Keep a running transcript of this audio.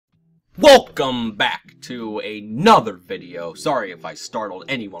Welcome back to another video. Sorry if I startled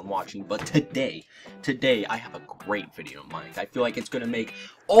anyone watching, but today I have a great video in mind. I feel like it's gonna make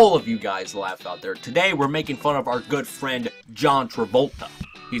all of you guys laugh out there. Today we're making fun of our good friend John Travolta.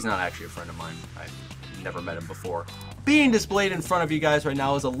 He's not actually a friend of mine. I've never met him before. Being displayed in front of you guys right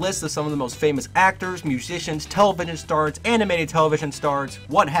now is a list of some of the most famous actors, musicians, television stars, animated television stars,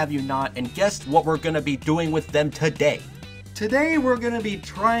 what have you not, and guess what we're gonna be doing with them today. Today we're going to be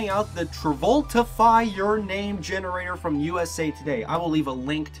trying out the Travoltify Your Name generator from USA Today. I will leave a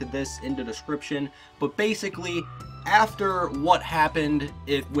link to this in the description, but basically after what happened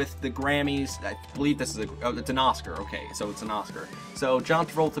with the Grammys, I believe this is it's an Oscar, okay, so it's an Oscar. So John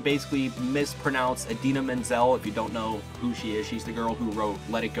Travolta basically mispronounced Idina Menzel. If you don't know who she is, she's the girl who wrote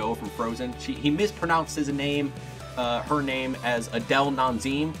Let It Go from Frozen. He mispronounced his name. Her name as Adele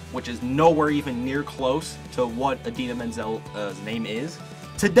Nanzim, which is nowhere even near close to what Idina Menzel's name is.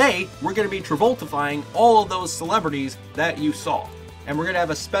 Today, we're going to be Travoltifying all of those celebrities that you saw. And we're going to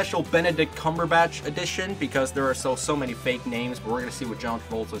have a special Benedict Cumberbatch edition because there are so many fake names, but we're going to see what John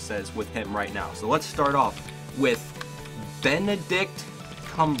Travolta says with him right now. So let's start off with Benedict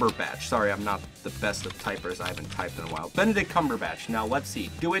Cumberbatch. Sorry, I'm not the best of typers. I haven't typed in a while. Benedict Cumberbatch. Now, let's see.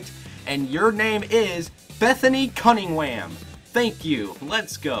 Do it. And your name is Bethany Cunningham. Thank you.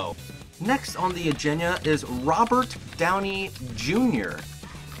 Let's go. Next on the agenda is Robert Downey Jr.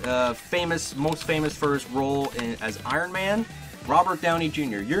 Most famous for his role as Iron Man. Robert Downey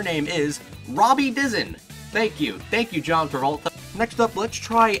Jr. Your name is Robbie Dizen. Thank you. Thank you, John Travolta. Next up, let's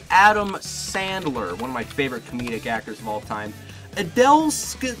try Adam Sandler, one of my favorite comedic actors of all time. Adele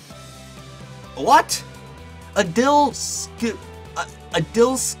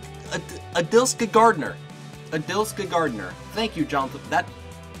Gardner. Adilska Gardner. Thank you, John. That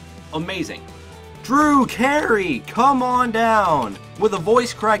amazing. Drew Carey, come on down. With a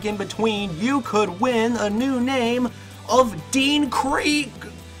voice crack in between, you could win a new name of Dean Crowder.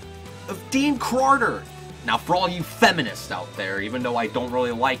 Now, for all you feminists out there, even though I don't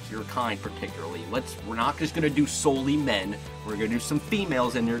really like your kind particularly, we're not just gonna do solely men. We're gonna do some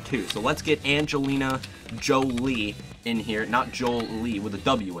females in there too. So let's get Angelina Jolie in here, not Jolie with a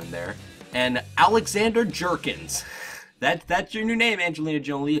W in there. And Alexander Jerkins. That's your new name, Angelina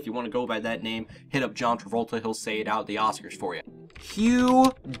Jolie. If you want to go by that name, hit up John Travolta. He'll say it out at the Oscars for you.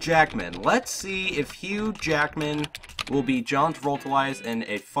 Hugh Jackman. Let's see if Hugh Jackman will be John Travolta-wise in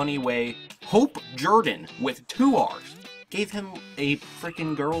a funny way. Hope Jordan with 2 R's. Gave him a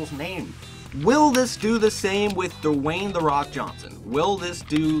freaking girl's name. Will this do the same with Dwayne "The Rock" Johnson? Will this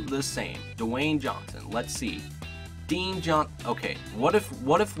do the same? Dwayne Johnson. Let's see. Dean John. Okay, what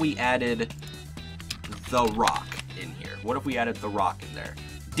if we added The Rock in here? What if we added The Rock in there?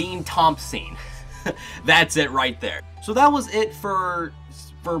 Dean Thompson. That's it right there. So that was it for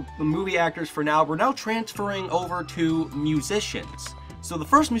the movie actors for now. We're now transferring over to musicians. So the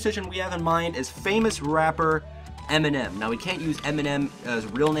first musician we have in mind is famous rapper Eminem. Now we can't use Eminem as a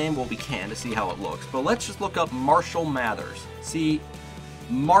real name. Well, we can to see how it looks. But let's just look up Marshall Mathers. See,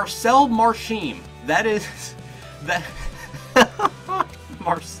 Marcel Marshim. That is. That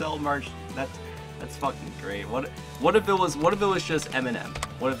Marcel Marsh. That's fucking great. What if it was just Eminem?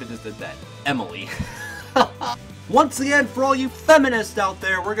 What if it just did that? Emily. Once again, for all you feminists out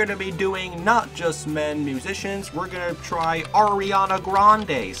there, we're gonna be doing not just men musicians. We're gonna try Ariana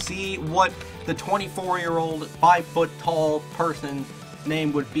Grande. See what the 24-year-old 5-foot-tall person's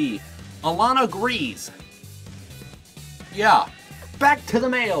name would be. Alana Grease. Yeah. Back to the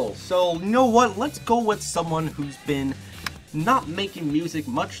mail. So, you know what? Let's go with someone who's been not making music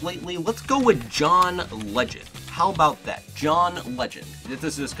much lately. Let's go with John Legend. How about that? John Legend.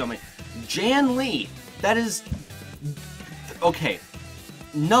 This is coming. Jan Lee. That is... Okay.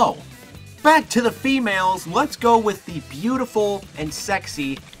 No. Back to the females. Let's go with the beautiful and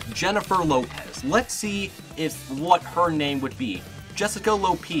sexy Jennifer Lopez. Let's see what her name would be. Jessica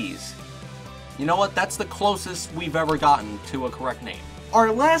Lopez. You know what? That's the closest we've ever gotten to a correct name.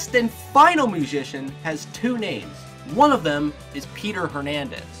 Our last and final musician has 2 names. One of them is Peter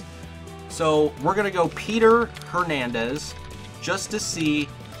Hernandez. So we're gonna go Peter Hernandez just to see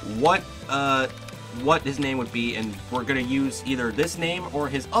what his name would be, and we're gonna use either this name or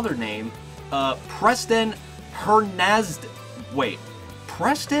his other name, Preston Hernandez.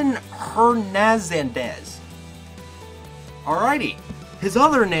 Alrighty. His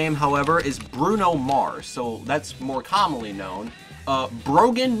other name, however, is Bruno Mars, so that's more commonly known.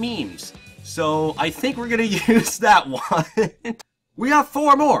 Brogan Memes. So I think we're gonna use that one. We got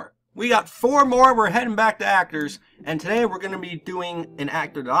 4 more. We're heading back to actors, and today we're gonna be doing an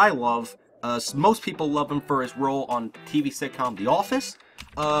actor that I love. Most people love him for his role on TV sitcom The Office.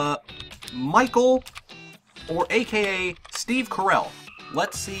 Michael, or aka Steve Carell.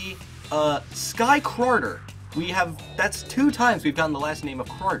 Let's see, Sky Carter. That's 2 times we've gotten the last name of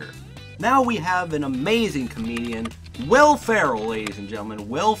Carter. Now we have an amazing comedian, Will Ferrell, ladies and gentlemen,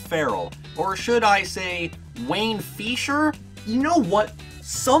 Will Ferrell. Or should I say, Wayne Fisher? You know what?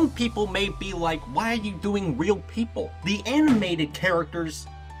 Some people may be like, why are you doing real people? The animated characters...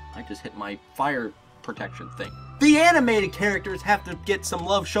 I just hit my fire protection thing. The animated characters have to get some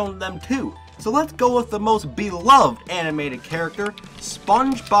love shown to them too. So let's go with the most beloved animated character,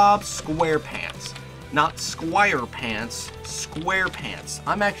 SpongeBob SquarePants. Not Squire Pants, SquarePants.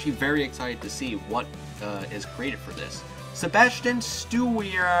 I'm actually very excited to see what is created for this. Sebastian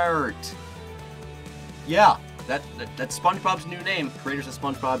Stewart. Yeah, that's SpongeBob's new name. Creators of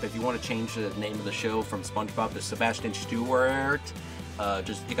SpongeBob, if you want to change the name of the show from SpongeBob to Sebastian Stewart,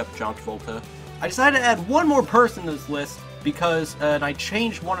 just pick up John Travolta. I decided to add one more person to this list because I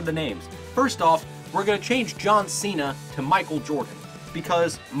changed one of the names. First off, we're going to change John Cena to Michael Jordan.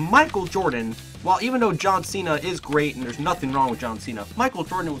 Because Michael Jordan, while even though John Cena is great and there's nothing wrong with John Cena, Michael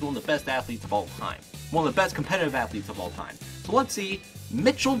Jordan was one of the best athletes of all time. One of the best competitive athletes of all time. So let's see,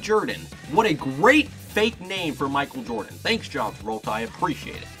 Mitchell Jordan. What a great fake name for Michael Jordan. Thanks, John Travolta, I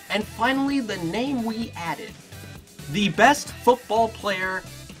appreciate it. And finally, the name we added. The best football player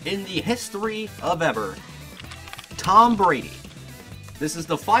in the history of ever, Tom Brady. This is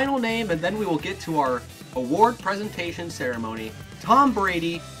the final name, and then we will get to our award presentation ceremony. Tom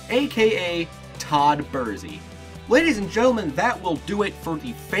Brady, aka Todd Bursey. Ladies and gentlemen, that will do it for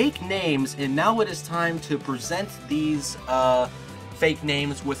the fake names, and now it is time to present these fake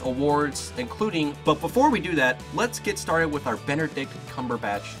names with awards, including... But before we do that, let's get started with our Benedict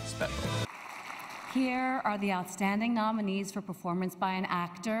Cumberbatch special. Here are the outstanding nominees for performance by an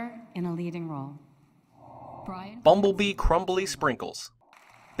actor in a leading role. Brian Bumblebee Crumbly Sprinkles,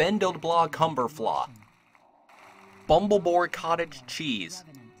 Bendildblaw Cumberflaw, Bumblebore Cottage Cheese,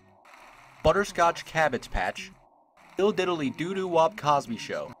 Butterscotch Cabbage Patch, Ill Diddly Doo Doo Wop Cosby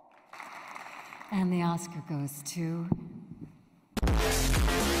Show. And the Oscar goes to...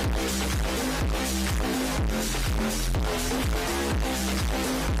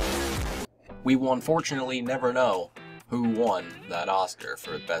 We will unfortunately never know who won that Oscar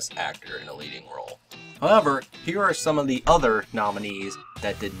for Best Actor in a Leading Role. However, here are some of the other nominees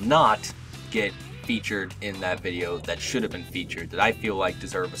that did not get featured in that video that should have been featured, that I feel like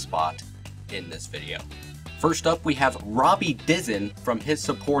deserve a spot in this video. First up, we have Robbie Dizon from his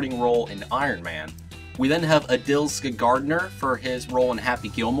supporting role in Iron Man. We then have Adil Gardner for his role in Happy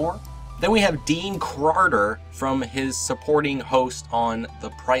Gilmore. Then we have Dean Carter from his supporting host on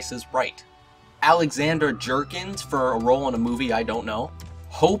The Price is Right. Alexander Jerkins for a role in a movie I don't know.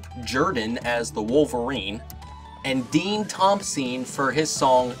 Hope Jordan as the Wolverine. And Dean Thompson for his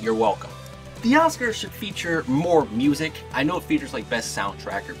song You're Welcome. The Oscars should feature more music. I know it features like best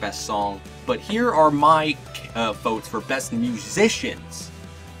soundtrack or best song, but here are my votes for best musicians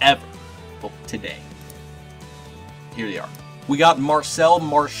ever today. Here they are. We got Marcel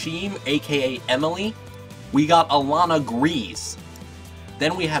Marchim, aka Emily. We got Alana Grease.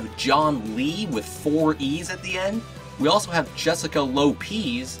 Then we have John Lee with 4 E's at the end. We also have Jessica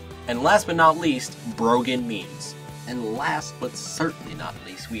Lopez. And last but not least, Brogan Means. And last but certainly not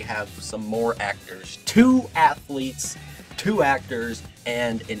least, we have some more actors. 2 athletes, 2 actors,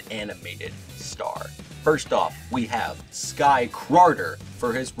 and an animated star. First off, we have Sky Carter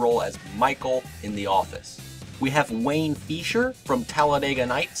for his role as Michael in The Office. We have Wayne Fisher from Talladega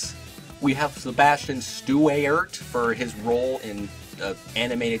Nights. We have Sebastian Stewart for his role in the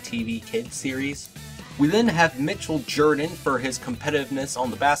animated TV kids series. We then have Mitchell Jordan for his competitiveness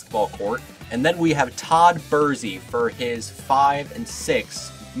on the basketball court. And then we have Todd Bursey for his 5 and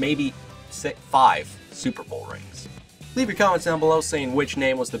 6, maybe 5 Super Bowl rings. Leave your comments down below saying which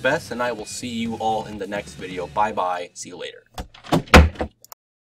name was the best, and I will see you all in the next video. Bye bye, see you later.